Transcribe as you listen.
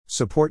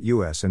Support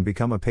us and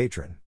become a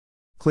patron.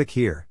 Click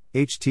here,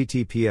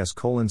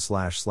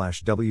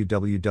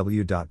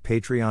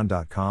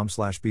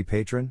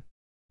 https://www.patreon.com/bepatron.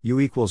 U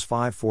equals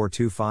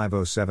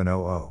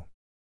 542507000.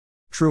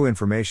 True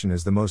information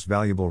is the most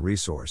valuable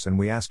resource and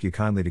we ask you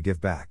kindly to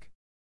give back.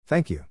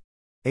 Thank you.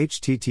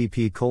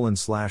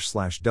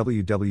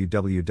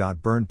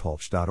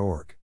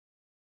 http://www.burnpulch.org.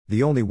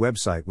 The only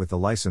website with the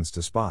license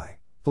to spy.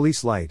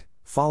 Police Light.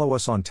 Follow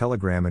us on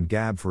Telegram and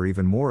Gab for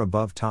even more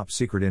above top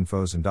secret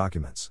infos and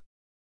documents.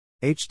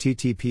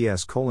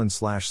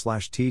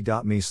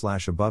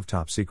 https://t.me/above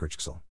top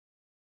secretsxl.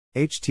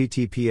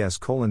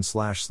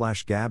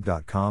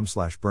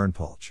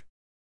 https://gab.com/burnpulch.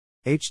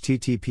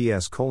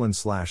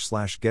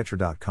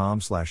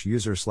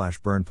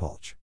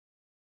 https://getter.com/user/burnpulch.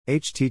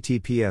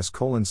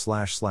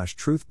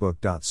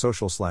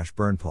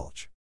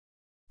 https://truthbook.social/burnpulch.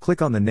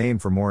 Click on the name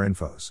for more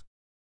infos.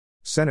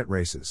 Senate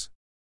races.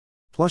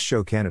 Plus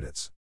show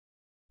candidates.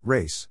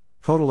 Race.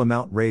 Total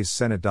amount raised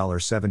Senate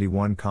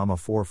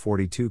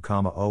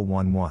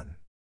 $71,442,011.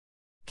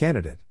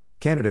 Candidate.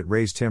 Candidate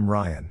raised Tim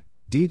Ryan,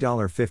 D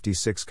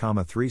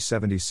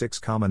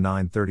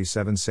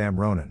 $56,376,937 Sam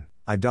Ronan,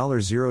 I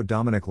 $0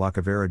 Dominic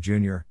Lacavera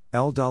Jr.,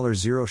 L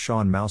 $0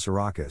 Sean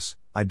Mousarakis,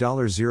 I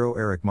 $0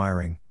 Eric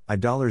Meyering, I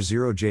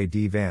 $0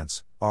 J.D.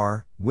 Vance,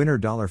 R, winner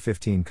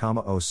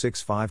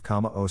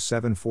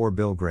 $15,065,074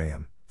 Bill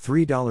Graham,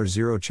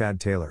 $3 Chad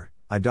Taylor,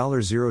 I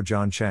 $0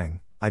 John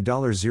Cheng, I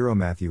 $0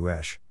 Matthew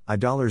Esch, I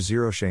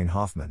 $0 Shane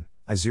Hoffman,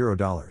 I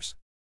 $0.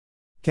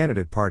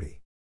 Candidate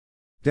Party.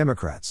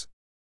 Democrats.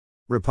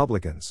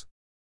 Republicans.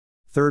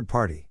 Third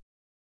Party.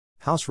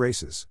 House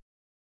races.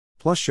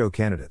 Plus show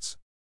candidates.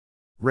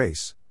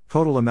 Race.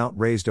 Total amount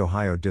raised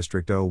Ohio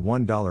District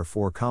 01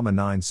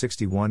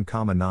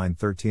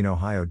 $4,961,913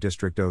 Ohio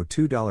District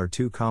 02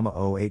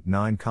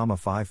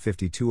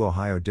 $2,089,552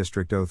 Ohio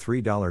District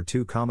 03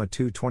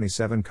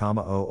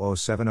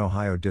 $2,227,007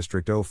 Ohio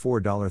District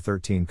 04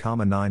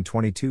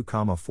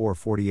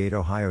 $13,922,448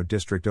 Ohio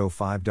District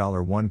 05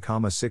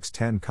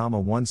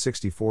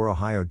 $1,610,164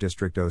 Ohio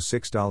District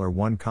 06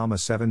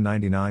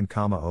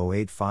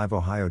 $1,799,085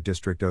 Ohio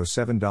District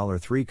 07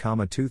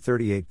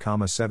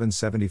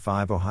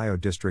 $3,238,775 Ohio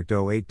District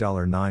 08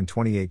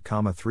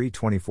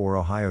 $928,324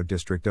 Ohio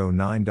District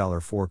 09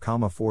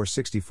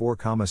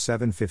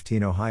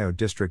 $4,464,715 Ohio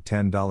District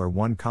 10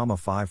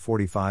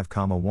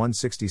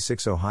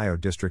 $1,545,166 Ohio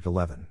District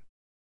 11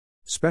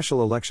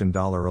 Special Election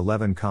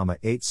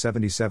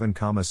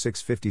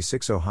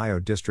 $11,877,656 Ohio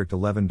District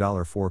 11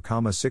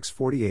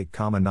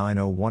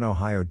 $4,648,901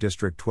 Ohio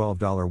District 12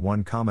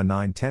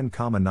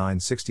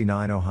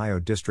 $1,910,969 Ohio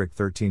District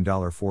 13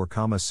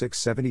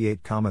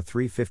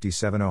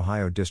 $4,678,357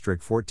 Ohio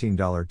District 14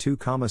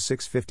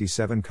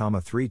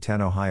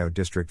 $2,657,310 Ohio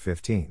District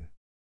 15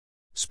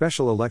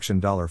 Special Election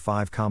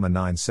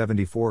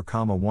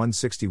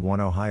 $5,974,161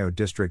 Ohio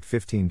District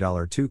 15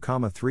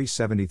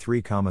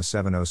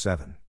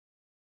 $2,373,707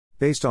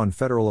 Based on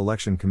Federal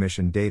Election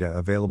Commission data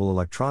available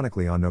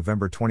electronically on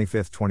November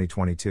 25,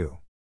 2022.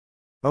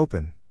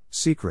 Open.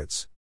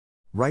 Secrets.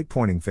 Right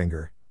pointing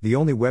finger, the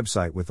only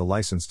website with the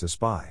license to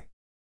spy.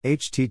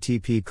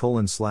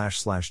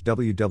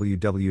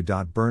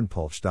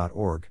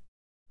 http://www.burnpulch.org.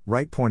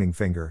 Right pointing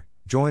finger,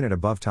 join at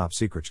above top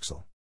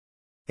secretsxl.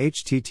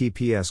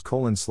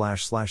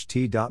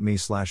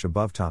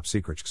 https://t.me/above top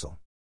secretsxl.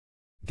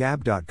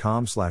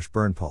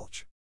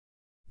 gab.com/burnpulch.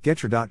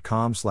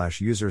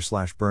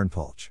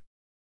 getter.com/user/burnpulch.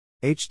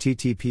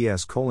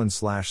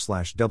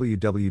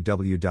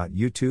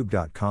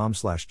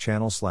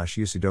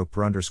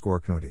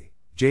 https://www.youtube.com/channel/usidok_knuti,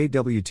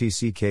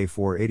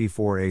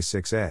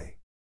 JWTCK484A6A.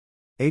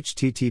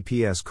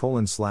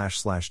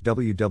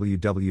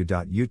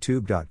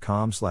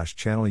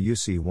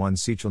 https://www.youtube.com/channel-UC1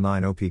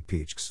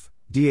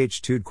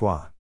 DH2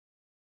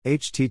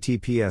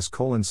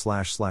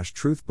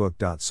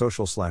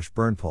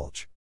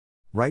 https://truthbook.social/burnpulch.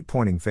 Right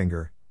pointing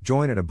finger,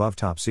 join at above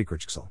top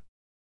secretsxl.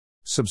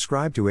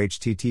 Subscribe to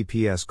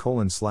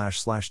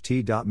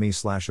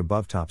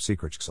https://t.me/above top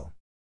secretsxl.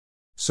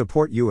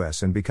 Support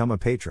us and become a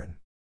patron.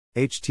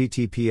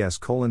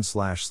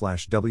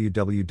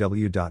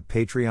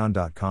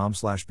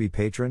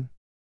 https://www.patreon.com/bepatron.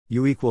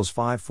 U equals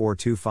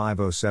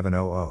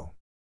 542507000.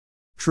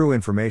 True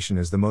information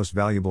is the most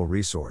valuable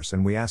resource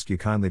and we ask you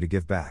kindly to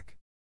give back.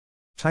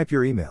 Type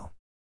your email.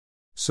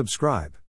 Subscribe.